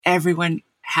everyone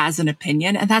has an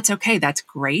opinion, and that's okay. That's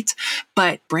great.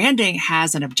 But branding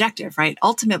has an objective, right?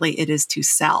 Ultimately, it is to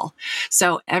sell.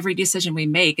 So every decision we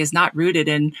make is not rooted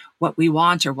in what we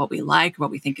want or what we like, or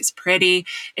what we think is pretty.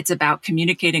 It's about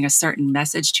communicating a certain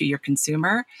message to your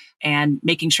consumer and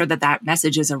making sure that that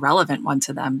message is a relevant one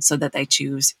to them so that they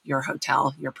choose your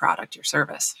hotel, your product, your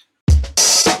service.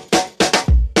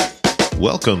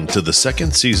 Welcome to the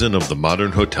second season of The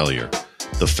Modern Hotelier,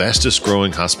 the fastest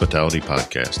growing hospitality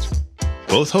podcast.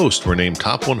 Both hosts were named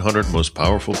top 100 most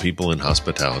powerful people in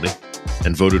hospitality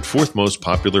and voted fourth most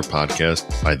popular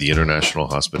podcast by the International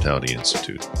Hospitality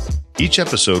Institute. Each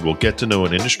episode will get to know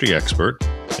an industry expert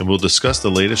and we'll discuss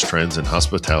the latest trends in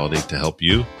hospitality to help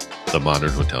you, the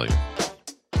modern hotelier.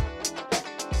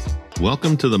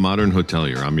 Welcome to The Modern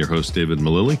Hotelier. I'm your host, David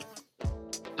Malilly.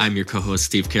 I'm your co-host,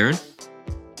 Steve Karen.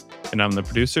 And I'm the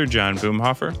producer, John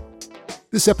Boomhofer.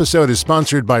 This episode is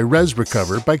sponsored by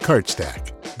ResRecover by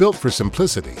CartStack. Built for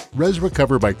simplicity,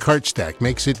 ResRecover by CartStack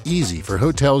makes it easy for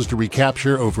hotels to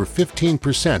recapture over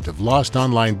 15% of lost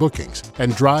online bookings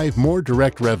and drive more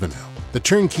direct revenue. The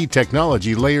turnkey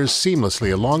technology layers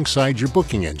seamlessly alongside your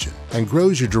booking engine and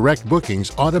grows your direct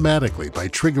bookings automatically by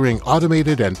triggering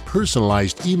automated and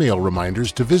personalized email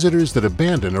reminders to visitors that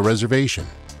abandon a reservation.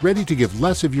 Ready to give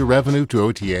less of your revenue to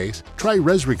OTAs? Try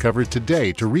ResRecover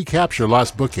today to recapture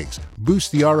lost bookings,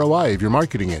 boost the ROI of your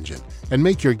marketing engine, and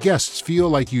make your guests feel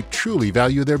like you truly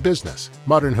value their business.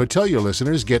 Modern Hotelier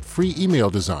listeners get free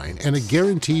email design and a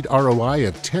guaranteed ROI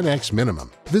of 10x minimum.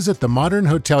 Visit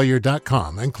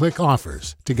themodernhotelier.com and click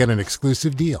offers to get an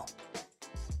exclusive deal.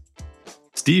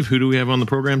 Steve, who do we have on the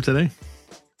program today?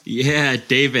 Yeah,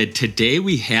 David, today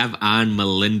we have on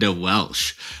Melinda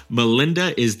Welch.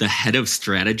 Melinda is the head of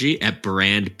strategy at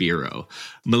Brand Bureau.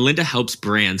 Melinda helps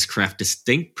brands craft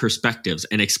distinct perspectives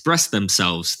and express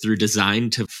themselves through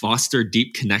design to foster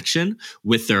deep connection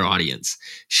with their audience.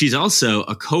 She's also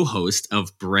a co-host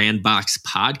of Brand Box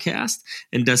podcast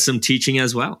and does some teaching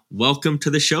as well. Welcome to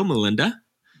the show, Melinda.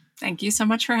 Thank you so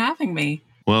much for having me.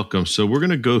 Welcome. So we're going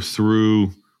to go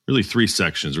through really three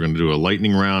sections. We're going to do a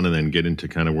lightning round and then get into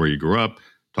kind of where you grew up,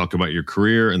 talk about your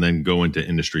career, and then go into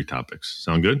industry topics.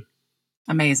 Sound good?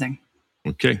 Amazing.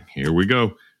 Okay, here we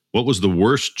go. What was the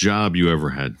worst job you ever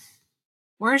had?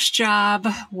 Worst job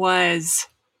was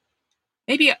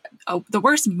maybe the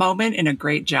worst moment in a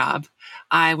great job.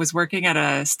 I was working at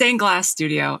a stained glass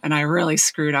studio and I really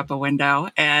screwed up a window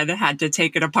and had to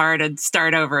take it apart and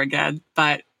start over again.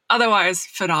 But otherwise,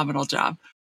 phenomenal job.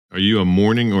 Are you a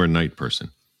morning or a night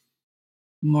person?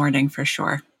 Morning for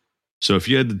sure. So if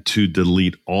you had to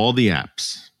delete all the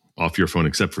apps off your phone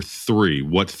except for three,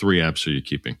 what three apps are you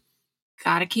keeping?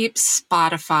 Gotta keep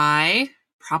Spotify,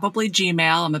 probably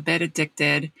Gmail. I'm a bit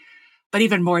addicted, but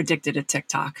even more addicted to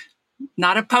TikTok.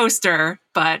 Not a poster,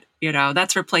 but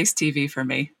that's replaced TV for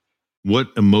me.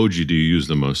 What emoji do you use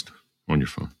the most on your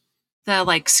phone? The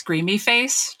screamy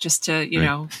face, just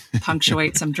to,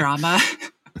 punctuate some drama.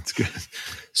 That's good.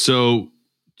 So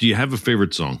do you have a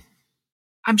favorite song?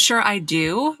 I'm sure I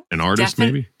do. An artist,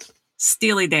 maybe?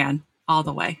 Steely Dan, all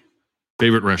the way.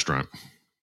 Favorite restaurant?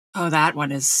 Oh, that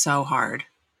one is so hard.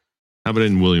 How about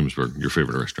in Williamsburg, your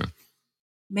favorite restaurant?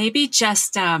 Maybe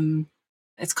just,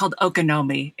 it's called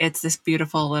Okonomi. It's this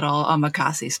beautiful little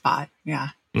omakase spot. Yeah.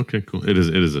 Okay, cool. It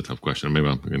is a tough question. Maybe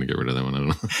I'm going to get rid of that one. I don't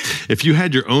know. If you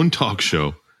had your own talk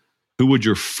show, who would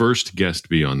your first guest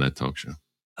be on that talk show?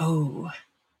 Oh,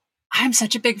 I'm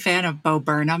such a big fan of Bo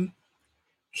Burnham.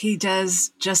 He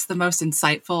does just the most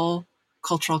insightful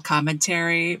cultural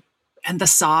commentary, and the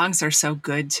songs are so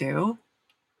good too.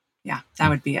 Yeah, that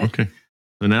would be it. Okay.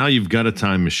 So now you've got a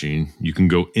time machine. You can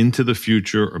go into the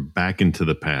future or back into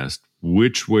the past.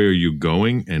 Which way are you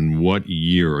going and what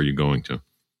year are you going to?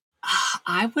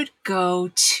 I would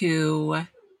go to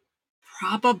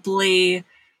probably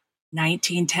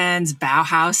 1910s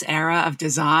Bauhaus era of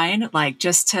design,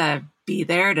 just to be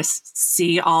there to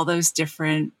see all those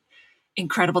different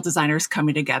incredible designers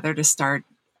coming together to start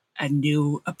a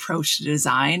new approach to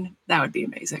design. That would be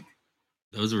amazing.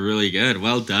 Those were really good.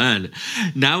 Well done.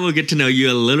 Now we'll get to know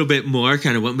you a little bit more,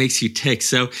 kind of what makes you tick.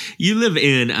 So you live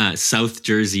in South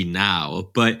Jersey now,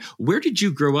 but where did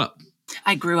you grow up?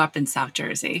 I grew up in South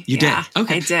Jersey. You did?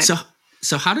 Okay. I did.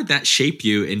 So how did that shape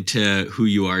you into who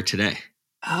you are today?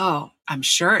 Oh, I'm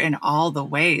sure in all the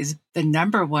ways. The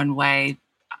number one way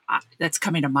that's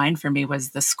coming to mind for me was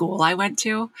the school I went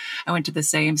to. I went to the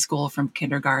same school from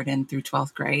kindergarten through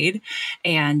 12th grade,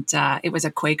 and it was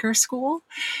a Quaker school.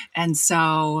 And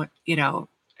so,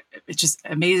 it's just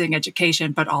amazing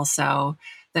education, but also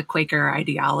the Quaker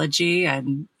ideology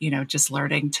and, just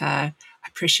learning to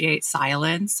appreciate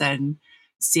silence and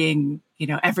seeing,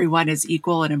 everyone is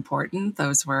equal and important.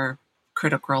 Those were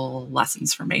critical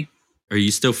lessons for me. Are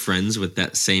you still friends with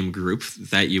that same group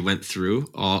that you went through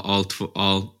all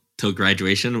till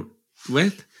graduation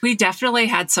with? We definitely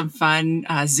had some fun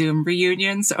Zoom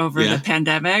reunions over the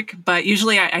pandemic, but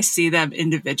usually I see them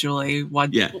individually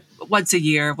once a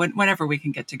year, whenever we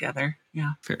can get together.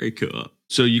 Yeah. Very cool.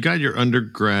 So you got your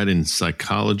undergrad in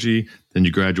psychology, then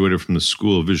you graduated from the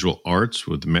School of Visual Arts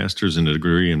with a master's and a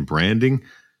degree in branding.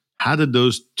 How did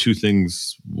those two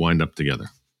things wind up together?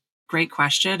 Great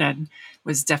question, and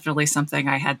was definitely something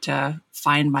I had to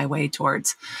find my way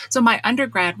towards. So my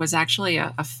undergrad was actually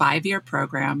a 5-year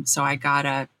program. So I got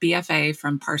a BFA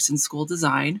from Parsons School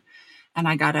Design, and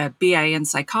I got a BA in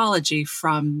psychology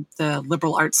from the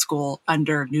liberal arts school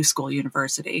under New School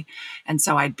University. And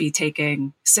so I'd be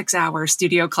taking 6-hour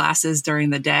studio classes during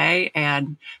the day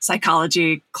and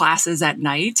psychology classes at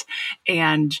night.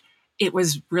 And it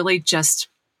was really just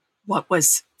what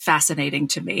was fascinating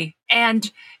to me. And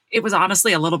it was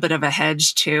honestly a little bit of a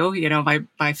hedge too.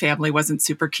 My family wasn't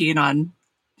super keen on,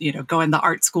 going the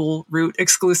art school route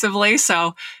exclusively.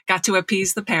 So got to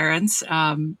appease the parents.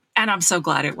 And I'm so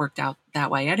glad it worked out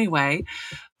that way anyway.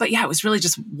 But yeah, it was really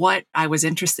just what I was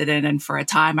interested in. And for a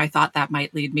time, I thought that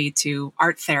might lead me to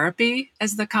art therapy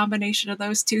as the combination of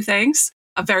those two things.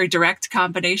 A very direct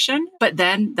combination. But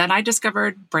then I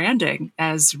discovered branding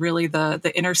as really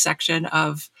the intersection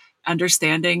of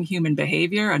understanding human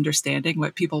behavior, understanding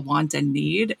what people want and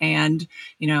need, and,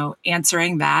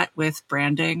 answering that with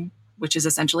branding, which is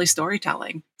essentially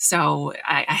storytelling. So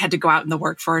I had to go out in the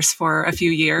workforce for a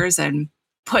few years and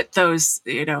put those,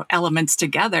 elements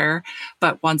together.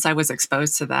 But once I was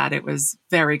exposed to that, it was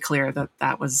very clear that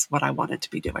that was what I wanted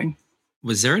to be doing.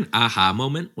 Was there an aha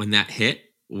moment when that hit,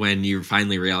 when you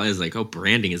finally realized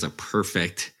branding is a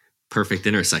perfect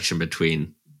intersection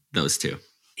between those two?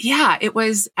 Yeah, it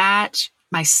was at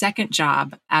my second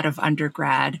job out of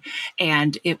undergrad,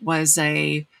 and it was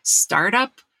a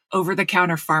startup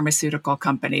over-the-counter pharmaceutical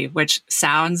company, which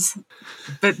sounds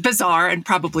bizarre and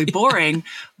probably boring,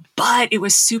 but it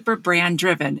was super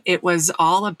brand-driven. It was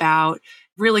all about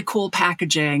really cool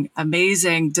packaging,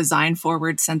 amazing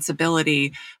design-forward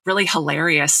sensibility, really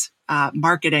hilarious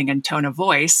marketing and tone of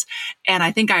voice. And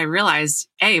I think I realized,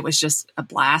 it was just a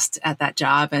blast at that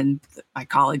job. And my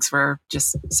colleagues were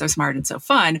just so smart and so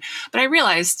fun. But I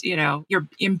realized, you're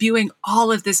imbuing all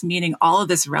of this meaning, all of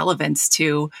this relevance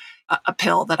to a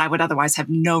pill that I would otherwise have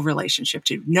no relationship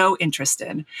to, no interest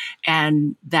in.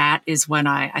 And that is when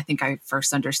I think I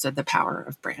first understood the power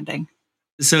of branding.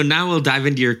 So now we'll dive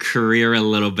into your career a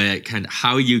little bit, kind of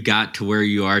how you got to where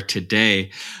you are today.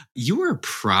 You were a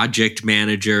project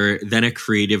manager, then a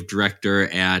creative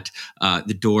director at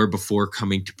The Door before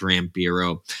coming to Brand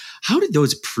Bureau. How did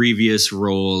those previous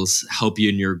roles help you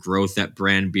in your growth at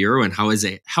Brand Bureau, and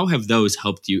how have those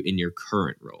helped you in your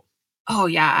current role? Oh,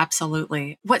 yeah,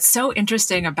 absolutely. What's so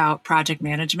interesting about project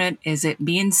management is it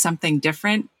means something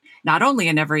different, not only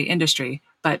in every industry,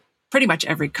 but pretty much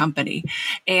every company.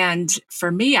 And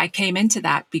for me, I came into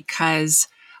that because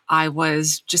I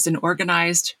was just an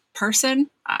organized person.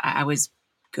 I was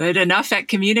good enough at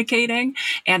communicating,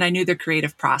 and I knew the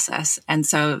creative process. And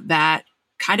so that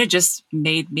kind of just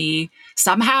made me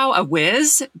somehow a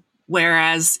whiz.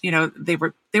 Whereas, they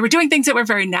were doing things that were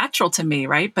very natural to me,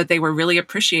 right? But they were really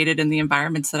appreciated in the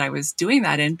environments that I was doing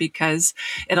that in, because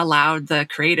it allowed the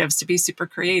creatives to be super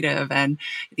creative and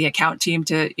the account team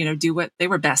to, do what they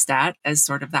were best at as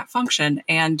sort of that function.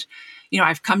 And,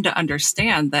 I've come to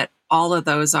understand that all of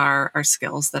those are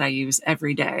skills that I use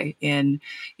every day in,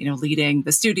 leading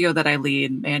the studio that I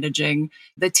lead, managing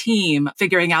the team,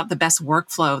 figuring out the best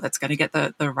workflow that's going to get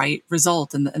the right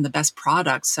result and the best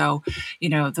product. So,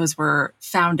 those were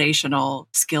foundational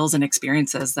skills and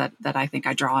experiences that I think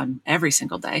I draw on every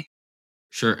single day.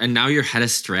 Sure. And now you're head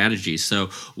of strategy. So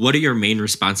what are your main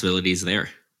responsibilities there?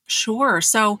 Sure.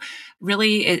 So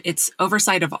really, it's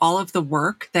oversight of all of the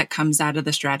work that comes out of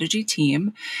the strategy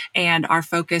team. And our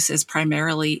focus is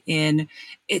primarily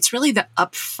it's really the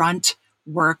upfront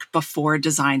work before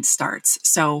design starts.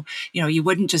 So, you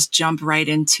wouldn't just jump right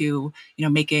into,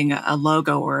 making a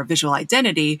logo or a visual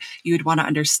identity. You'd want to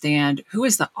understand who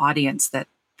is the audience that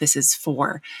this is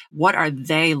for. What are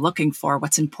they looking for?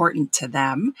 What's important to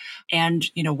them? And,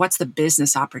 what's the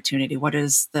business opportunity? What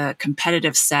is the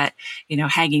competitive set,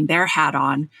 hanging their hat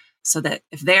on, so that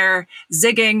if they're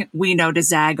zigging, we know to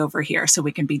zag over here so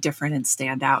we can be different and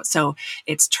stand out. So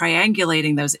it's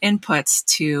triangulating those inputs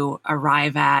to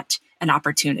arrive at an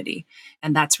opportunity.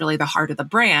 And that's really the heart of the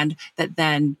brand that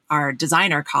then our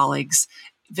designer colleagues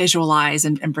visualize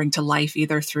and bring to life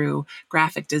either through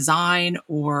graphic design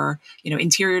or,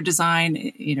 interior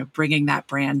design, bringing that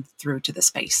brand through to the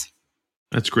space.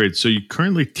 That's great. So you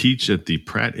currently teach at the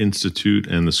Pratt Institute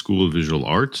and the School of Visual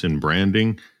Arts in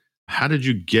branding. How did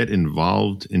you get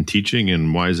involved in teaching,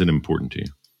 and why is it important to you?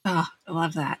 Oh, I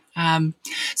love that.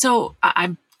 So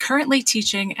I'm currently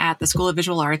teaching at the School of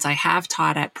Visual Arts. I have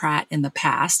taught at Pratt in the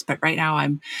past, but right now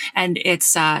and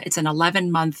it's an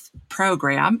 11-month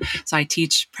program. So I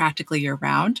teach practically year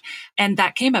round. And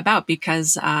that came about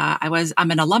because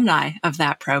I'm an alumni of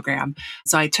that program.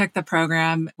 So I took the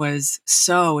program, was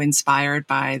so inspired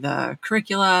by the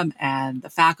curriculum and the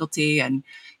faculty, and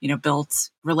built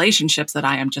relationships that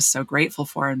I am just so grateful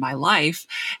for in my life.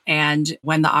 And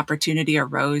when the opportunity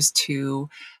arose to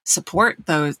support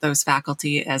those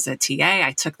faculty as a TA,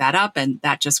 I took that up, and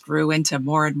that just grew into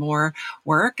more and more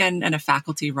work and a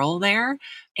faculty role there.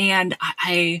 And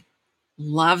I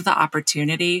love the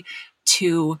opportunity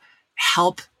to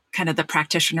help kind of the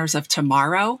practitioners of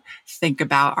tomorrow think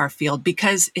about our field,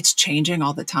 because it's changing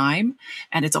all the time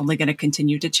and it's only going to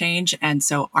continue to change. And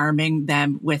so arming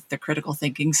them with the critical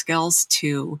thinking skills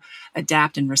to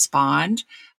adapt and respond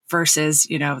versus,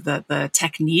 the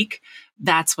technique,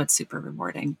 that's what's super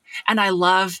rewarding. And I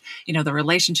love, the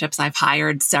relationships. I've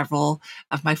hired several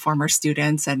of my former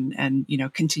students and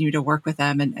continue to work with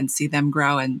them and see them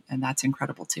grow. And that's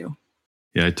incredible too.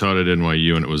 Yeah, I taught at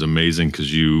NYU, and it was amazing because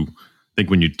I think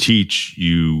when you teach,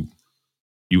 you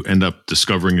end up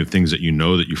discovering the things that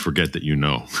that you forget that you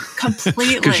know.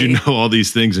 Completely. Because you know all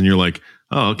these things and you're like,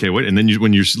 oh, okay, wait. And then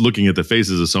when you're looking at the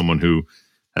faces of someone who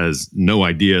has no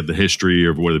idea the history,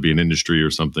 or whether it be an industry or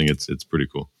something, it's pretty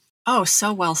cool. Oh,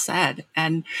 so well said.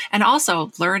 And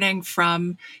also learning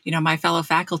from, my fellow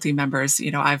faculty members.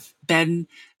 I've been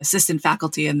assistant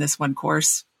faculty in this one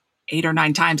course 8 or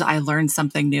 9 times. I learned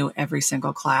something new every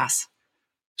single class.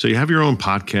 So you have your own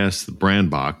podcast, The Brand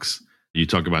Box. You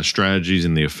talk about strategies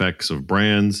and the effects of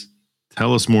brands.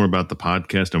 Tell us more about the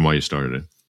podcast and why you started it.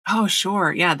 Oh,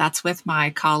 sure. Yeah, that's with my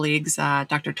colleagues,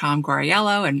 Dr. Tom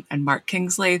Goriello and Mark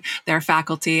Kingsley. They're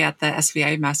faculty at the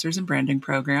SVA Masters in Branding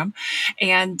program.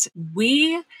 And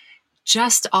we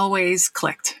just always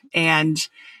clicked. And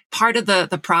part of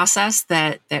the process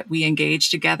that we engage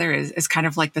together is kind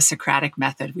of like the Socratic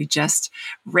method. We just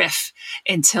riff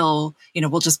until,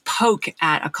 we'll just poke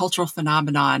at a cultural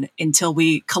phenomenon until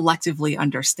we collectively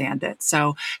understand it.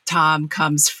 So Tom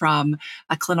comes from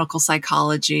a clinical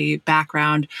psychology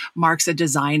background. Mark's a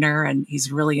designer, and he's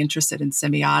really interested in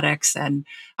semiotics. And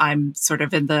I'm sort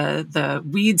of in the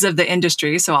weeds of the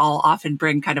industry. So I'll often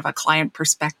bring kind of a client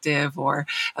perspective or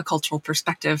a cultural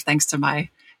perspective, thanks to my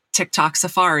TikTok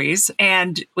safaris.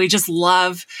 And we just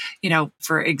love,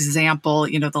 for example,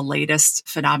 the latest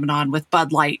phenomenon with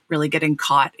Bud Light really getting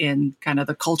caught in kind of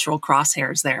the cultural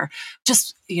crosshairs there.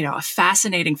 Just, a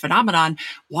fascinating phenomenon,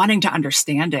 wanting to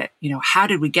understand it. How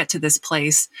did we get to this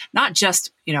place? Not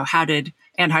just, how did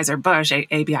Anheuser-Busch,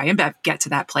 ABI, InBev get to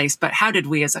that place, but how did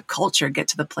we as a culture get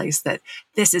to the place that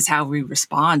this is how we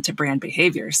respond to brand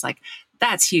behaviors? Like,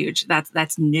 that's huge.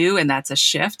 That's new, and that's a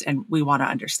shift, and we want to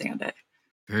understand it.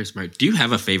 Very smart. Do you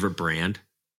have a favorite brand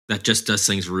that just does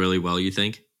things really well, you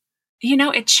think?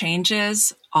 It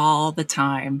changes all the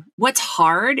time. What's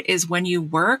hard is when you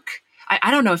work, I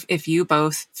don't know if you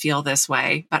both feel this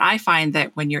way, but I find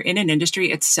that when you're in an industry,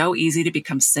 it's so easy to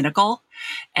become cynical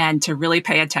and to really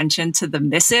pay attention to the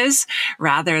misses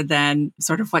rather than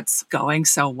sort of what's going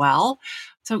so well.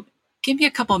 So give me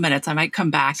a couple of minutes. I might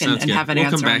come back and have an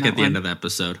answer. We'll come back at the end of the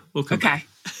episode. We'll come back.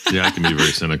 Yeah, I can be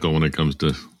very cynical when it comes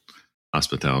to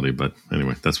hospitality, but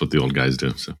anyway, that's what the old guys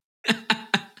do. So,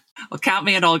 well, count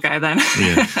me an old guy then.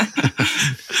 Yeah.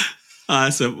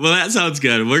 Awesome. Well, that sounds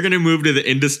good. We're going to move to the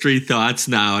industry thoughts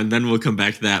now, and then we'll come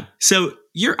back to that. So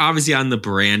you're obviously on the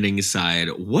branding side.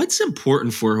 What's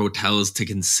important for hotels to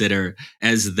consider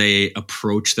as they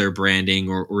approach their branding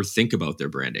or think about their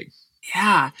branding?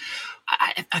 Yeah,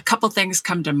 a couple things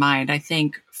come to mind. I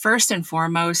think first and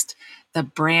foremost, the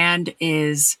brand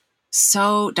is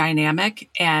so dynamic,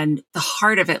 and the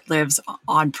heart of it lives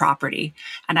on property.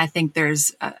 And I think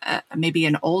there's maybe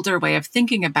an older way of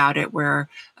thinking about it where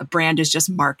a brand is just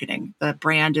marketing. The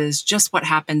brand is just what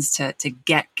happens to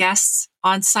get guests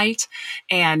on site,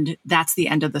 and that's the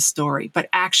end of the story. But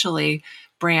actually,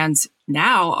 brands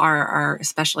now are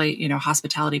especially,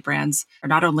 hospitality brands are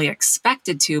not only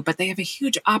expected to, but they have a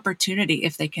huge opportunity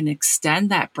if they can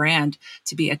extend that brand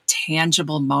to be a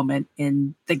tangible moment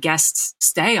in the guest's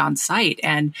stay on site.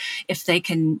 And if they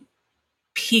can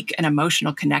pique an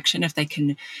emotional connection, if they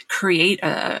can create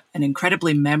an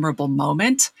incredibly memorable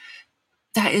moment,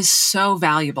 That is so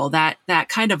valuable. That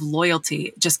kind of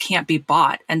loyalty just can't be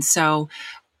bought. And so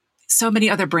many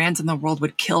other brands in the world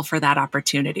would kill for that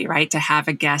opportunity, right? To have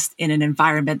a guest in an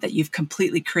environment that you've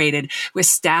completely created with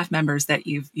staff members that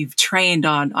you've trained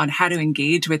on how to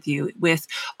engage with you, with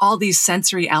all these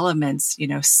sensory elements,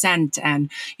 scent and,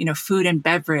 food and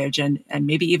beverage and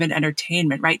maybe even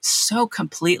entertainment, right? So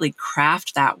completely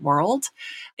craft that world.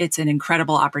 It's an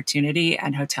incredible opportunity,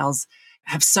 and hotels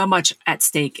have so much at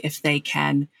stake if they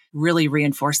can really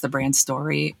reinforce the brand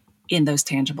story in those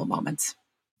tangible moments.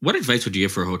 What advice would you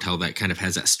give for a hotel that kind of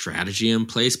has that strategy in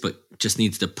place, but just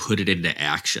needs to put it into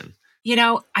action?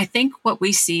 I think what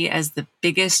we see as the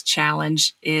biggest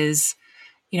challenge is,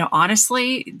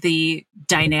 honestly, the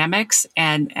dynamics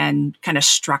and kind of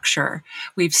structure.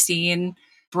 We've seen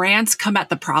brands come at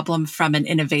the problem from an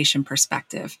innovation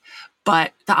perspective,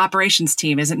 but the operations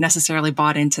team isn't necessarily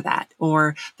bought into that,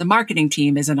 or the marketing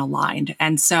team isn't aligned.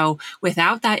 And so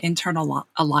without that internal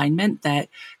alignment, that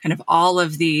kind of all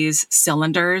of these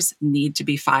cylinders need to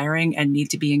be firing and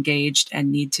need to be engaged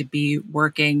and need to be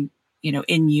working,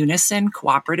 in unison,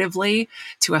 cooperatively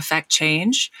to affect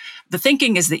change. The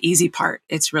thinking is the easy part.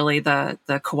 It's really the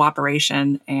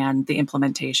cooperation and the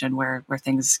implementation where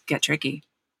things get tricky.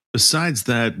 Besides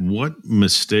that, what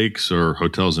mistakes are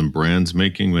hotels and brands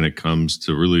making when it comes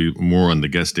to really more on the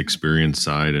guest experience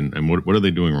side, and what are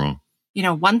they doing wrong?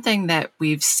 One thing that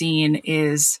we've seen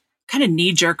is kind of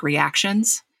knee-jerk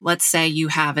reactions. Let's say you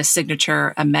have a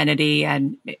signature amenity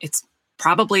and it's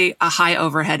probably a high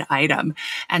overhead item.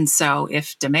 And so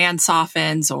if demand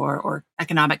softens or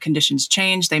economic conditions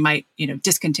change, they might,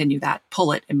 discontinue that,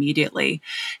 pull it immediately.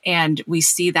 And we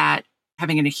see that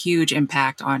having a huge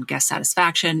impact on guest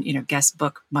satisfaction. Guests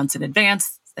book months in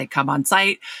advance. They come on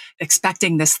site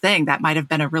expecting this thing that might have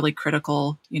been a really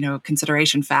critical,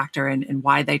 consideration factor in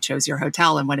why they chose your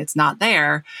hotel. And when it's not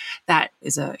there, that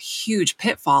is a huge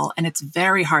pitfall. And it's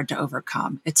very hard to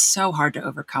overcome. It's so hard to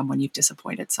overcome when you've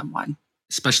disappointed someone.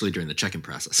 Especially during the check-in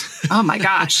process. Oh my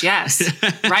gosh, yes.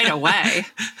 Right away.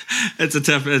 It's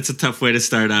a tough way to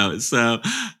start out. So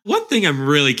one thing I'm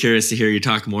really curious to hear you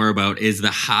talk more about is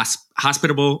the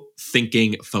hospitable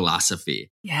thinking philosophy.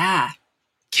 Yeah.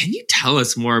 Can you tell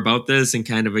us more about this and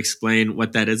kind of explain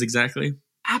what that is exactly?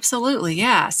 Absolutely.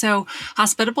 Yeah. So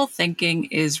hospitable thinking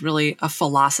is really a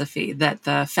philosophy that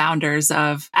the founders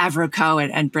of Avroco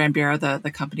and Brand Bureau,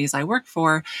 the companies I work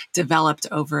for, developed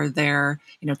over their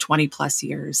 20 plus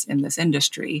years in this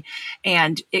industry.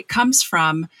 And it comes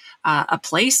from a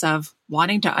place of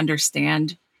wanting to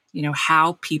understand,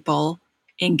 how people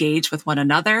engage with one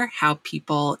another, how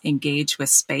people engage with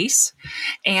space.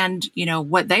 And,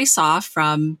 what they saw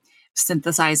from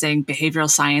synthesizing behavioral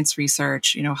science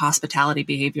research, hospitality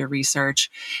behavior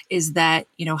research, is that,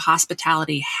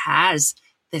 hospitality has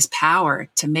this power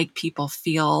to make people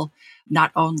feel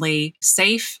not only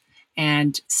safe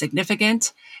and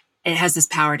significant, it has this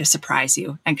power to surprise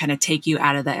you and kind of take you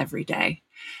out of the everyday.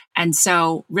 And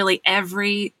so really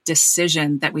every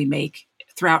decision that we make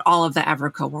throughout all of the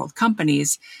Avroco World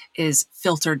companies is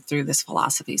filtered through this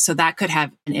philosophy. So that could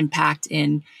have an impact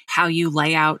in how you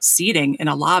lay out seating in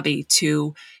a lobby,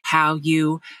 to how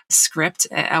you script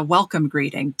a welcome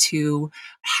greeting, to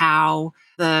how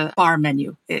the bar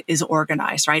menu is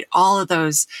organized, right? All of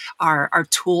those are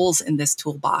tools in this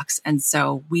toolbox. And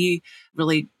so we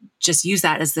really just use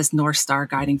that as this North Star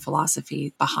guiding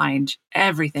philosophy behind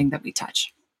everything that we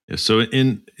touch. Yeah, so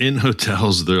in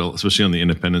hotels, there, especially on the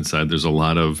independent side, there's a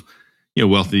lot of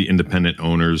wealthy independent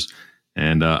owners,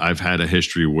 and I've had a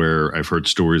history where I've heard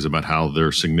stories about how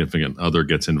their significant other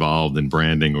gets involved in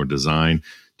branding or design.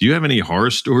 Do you have any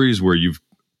horror stories where you've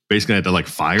basically had to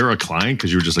fire a client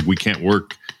because you were just like, we can't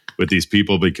work with these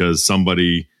people because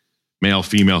somebody, male,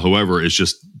 female, whoever, is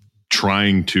just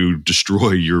trying to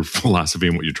destroy your philosophy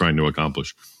and what you're trying to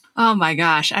accomplish? Oh my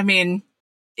gosh. I mean,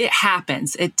 it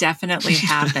happens. It definitely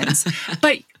happens.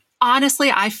 But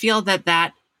honestly, I feel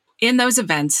that in those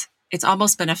events, it's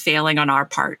almost been a failing on our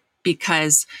part,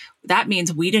 because that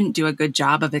means we didn't do a good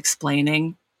job of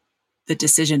explaining the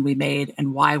decision we made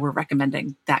and why we're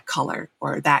recommending that color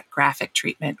or that graphic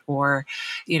treatment. Or,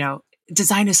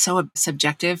 design is so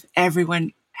subjective.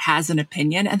 Everyone has an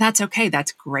opinion, and that's okay.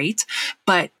 That's great.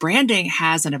 But branding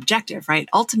has an objective, right?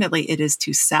 Ultimately, it is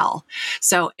to sell.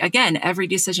 So again, every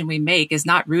decision we make is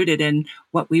not rooted in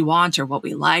what we want or what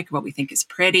we like, what we think is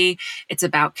pretty. It's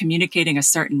about communicating a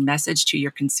certain message to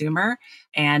your consumer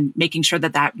and making sure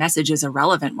that message is a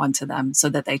relevant one to them so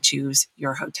that they choose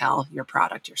your hotel, your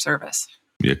product, your service.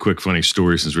 Yeah, quick funny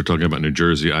story. Since we're talking about New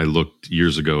Jersey, I looked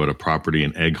years ago at a property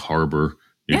in Egg Harbor,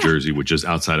 New Jersey, which is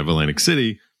outside of Atlantic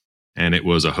City. and it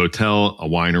was a hotel, a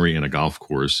winery, and a golf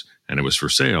course, and it was for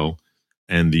sale.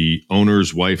 And the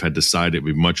owner's wife had decided it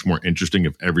would be much more interesting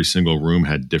if every single room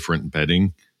had different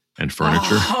bedding and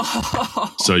furniture.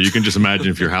 Oh. So you can just imagine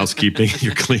if you're housekeeping,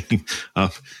 you're cleaning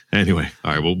up. Anyway,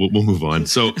 all right, we'll move on.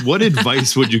 So what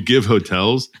advice would you give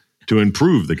hotels to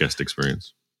improve the guest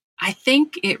experience? I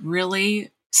think it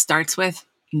really starts with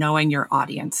knowing your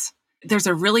audience. There's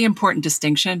a really important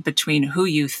distinction between who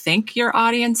you think your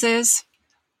audience is,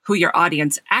 who your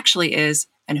audience actually is,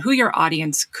 and who your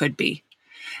audience could be.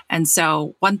 And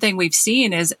so one thing we've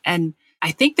seen is, and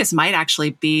I think this might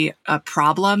actually be a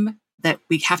problem that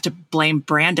we have to blame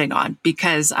branding on,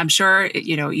 because I'm sure,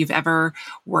 you've ever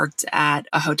worked at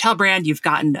a hotel brand, you've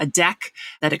gotten a deck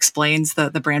that explains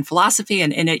the brand philosophy,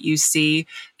 and in it you see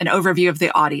an overview of the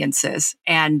audiences.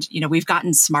 And, we've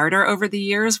gotten smarter over the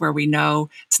years where we know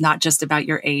it's not just about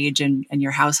your age and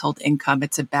your household income,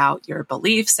 it's about your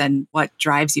beliefs and what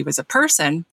drives you as a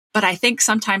person. But I think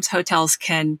sometimes hotels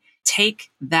can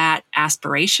take that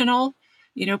aspirational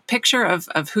picture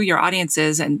of who your audience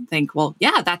is and think, well,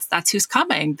 yeah, that's who's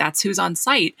coming. That's who's on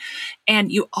site.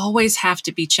 And you always have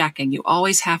to be checking. You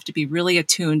always have to be really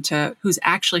attuned to who's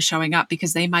actually showing up,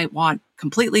 because they might want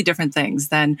completely different things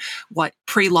than what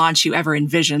pre-launch you ever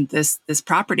envisioned this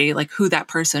property, like who that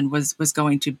person was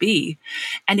going to be.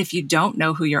 And if you don't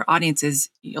know who your audience is,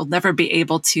 you'll never be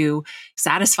able to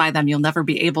satisfy them. You'll never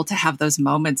be able to have those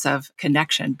moments of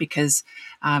connection, because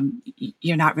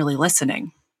you're not really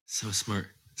listening. So smart.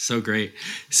 So great.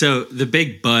 So the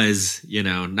big buzz,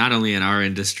 not only in our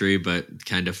industry, but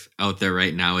kind of out there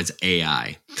right now, is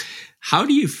AI. How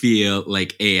do you feel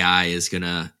like AI is going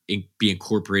to be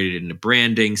incorporated into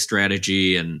branding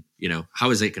strategy, and, how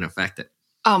is it going to affect it?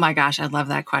 Oh my gosh, I love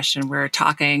that question. We're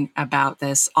talking about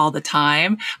this all the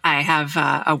time. I have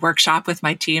a workshop with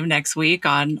my team next week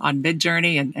on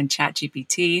Midjourney and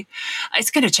ChatGPT.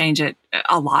 It's going to change it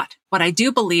a lot. What I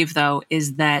do believe, though,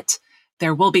 is that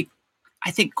there will be,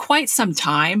 I think, quite some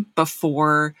time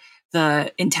before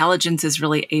the intelligence is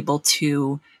really able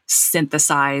to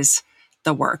synthesize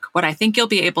the work. What I think you'll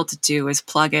be able to do is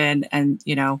plug in and,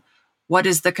 what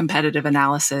is the competitive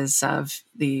analysis of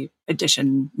the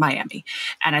Edition Miami?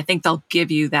 And I think they'll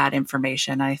give you that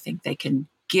information. I think they can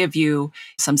give you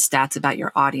some stats about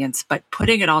your audience, but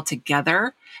putting it all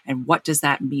together and what does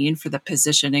that mean for the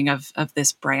positioning of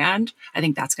this brand, I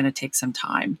think that's going to take some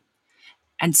time.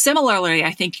 And similarly,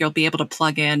 I think you'll be able to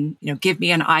plug in, give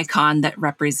me an icon that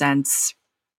represents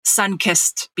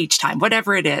sun-kissed beach time,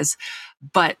 whatever it is,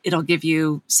 but it'll give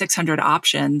you 600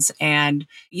 options. And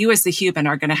you as the human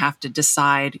are going to have to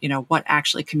decide, what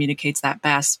actually communicates that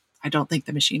best. I don't think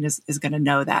the machine is going to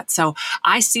know that. So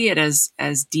I see it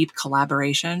as deep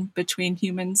collaboration between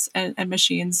humans and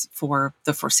machines for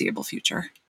the foreseeable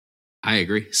future. I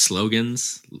agree.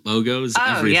 Slogans, logos,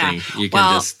 everything. Yeah. You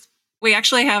can We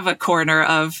actually have a corner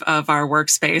of our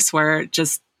workspace where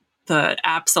just the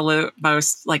absolute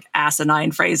most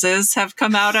asinine phrases have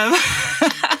come out of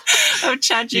of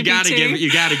ChatGPT.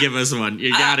 You gotta give us one.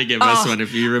 You gotta give us one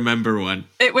if you remember one.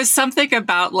 It was something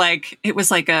about it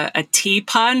was like a T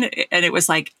pun, and it was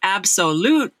like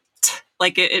absolute.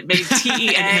 It made TEA.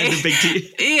 It has a big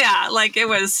T. Yeah,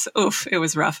 it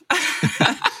was rough.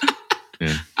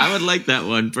 Yeah. I would like that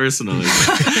one personally.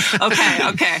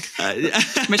 Okay.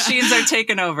 Machines are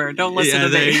taking over. Don't listen to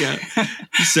me. There you go.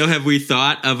 So have we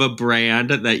thought of a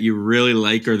brand that you really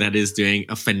like, or that is doing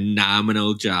a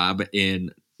phenomenal job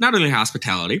in not only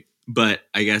hospitality, but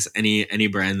I guess any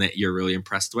brand that you're really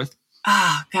impressed with?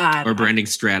 Oh, God. Or branding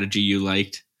strategy you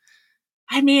liked?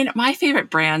 I mean, my favorite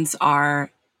brands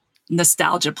are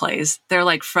nostalgia plays. They're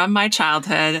from my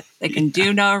childhood. They can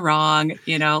do no wrong,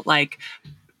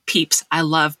 Peeps. I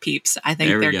love Peeps. I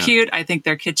think they're cute. I think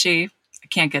they're kitschy. I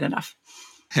can't get enough.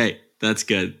 Hey, that's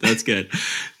good. That's good.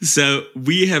 So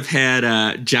we have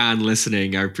had John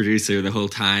listening, our producer, the whole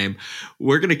time.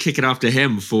 We're going to kick it off to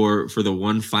him for the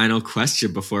one final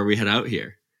question before we head out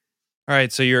here. All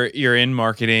right. So you're in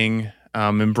marketing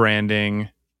and branding,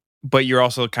 but you're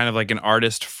also kind of like an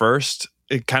artist first.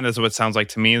 It kind of is what it sounds like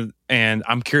to me. And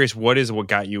I'm curious, what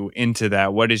got you into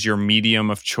that? What is your medium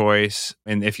of choice?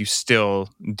 And if you still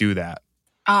do that?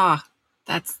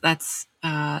 That's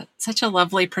such a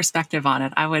lovely perspective on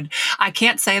it. I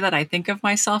can't say that I think of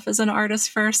myself as an artist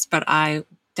first, but I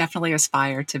definitely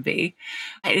aspire to be.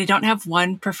 I don't have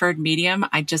one preferred medium.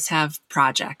 I just have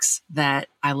projects that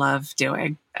I love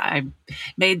doing. I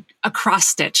made a cross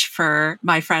stitch for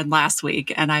my friend last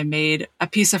week, and I made a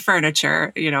piece of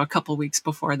furniture, a couple weeks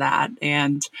before that.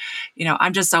 And,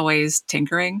 I'm just always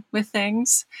tinkering with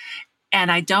things.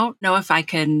 And I don't know if I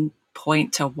can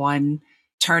point to one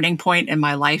turning point in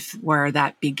my life where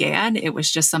that began. It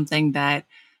was just something that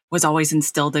was always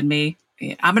instilled in me.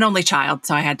 I'm an only child,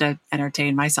 so I had to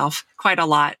entertain myself quite a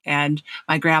lot. And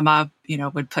my grandma,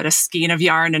 would put a skein of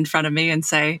yarn in front of me and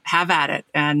say, have at it.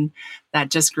 And that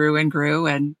just grew and grew.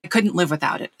 And I couldn't live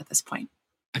without it at this point.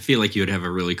 I feel like you would have a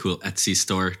really cool Etsy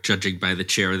store, judging by the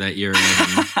chair that you're in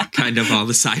and kind of all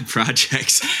the side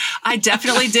projects. I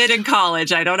definitely did in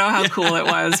college. I don't know how cool it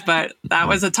was, but that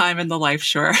was a time in the life,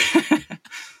 sure.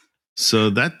 So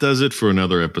that does it for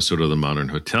another episode of The Modern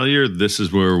Hotelier. This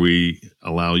is where we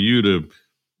allow you to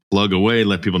plug away,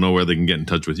 let people know where they can get in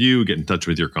touch with you, get in touch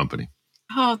with your company.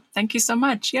 Oh, thank you so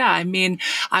much. Yeah,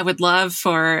 I would love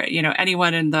for,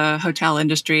 anyone in the hotel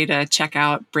industry to check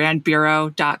out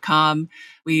brandbureau.com.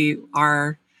 We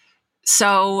are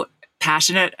so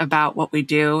passionate about what we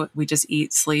do. We just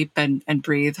eat, sleep, and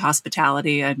breathe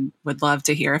hospitality, and would love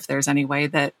to hear if there's any way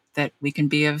that we can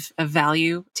be of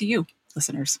value to you,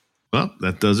 listeners. Well,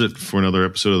 that does it for another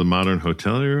episode of The Modern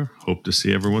Hotelier. Hope to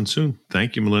see everyone soon.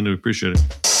 Thank you, Melinda. We appreciate it.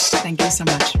 Thank you so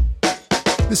much.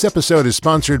 This episode is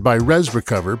sponsored by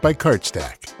ResRecover by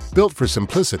CartStack. Built for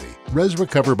simplicity,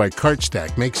 ResRecover by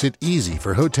CartStack makes it easy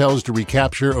for hotels to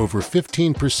recapture over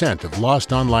 15% of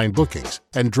lost online bookings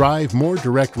and drive more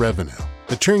direct revenue.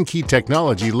 The turnkey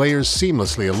technology layers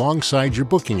seamlessly alongside your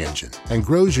booking engine and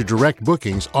grows your direct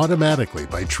bookings automatically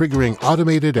by triggering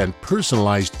automated and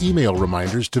personalized email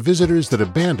reminders to visitors that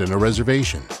abandon a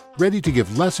reservation. Ready to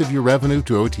give less of your revenue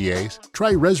to OTAs?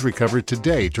 Try ResRecover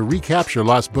today to recapture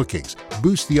lost bookings,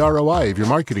 boost the ROI of your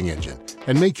marketing engine,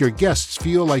 and make your guests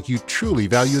feel like you truly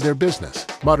value their business.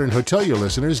 Modern Hotelier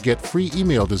listeners get free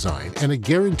email design and a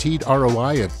guaranteed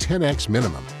ROI of 10x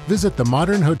minimum. Visit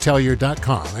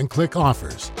themodernhotelier.com and click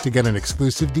offers to get an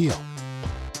exclusive deal.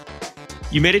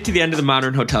 You made it to the end of The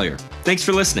Modern Hotelier. Thanks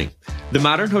for listening. The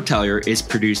Modern Hotelier is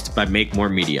produced by Make More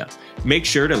Media. Make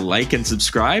sure to like and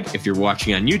subscribe if you're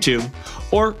watching on YouTube,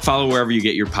 or follow wherever you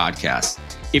get your podcasts.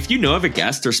 If you know of a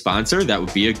guest or sponsor that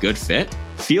would be a good fit,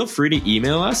 feel free to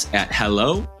email us at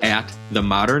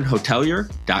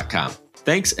hello@themodernhotelier.com.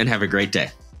 Thanks and have a great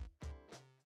day.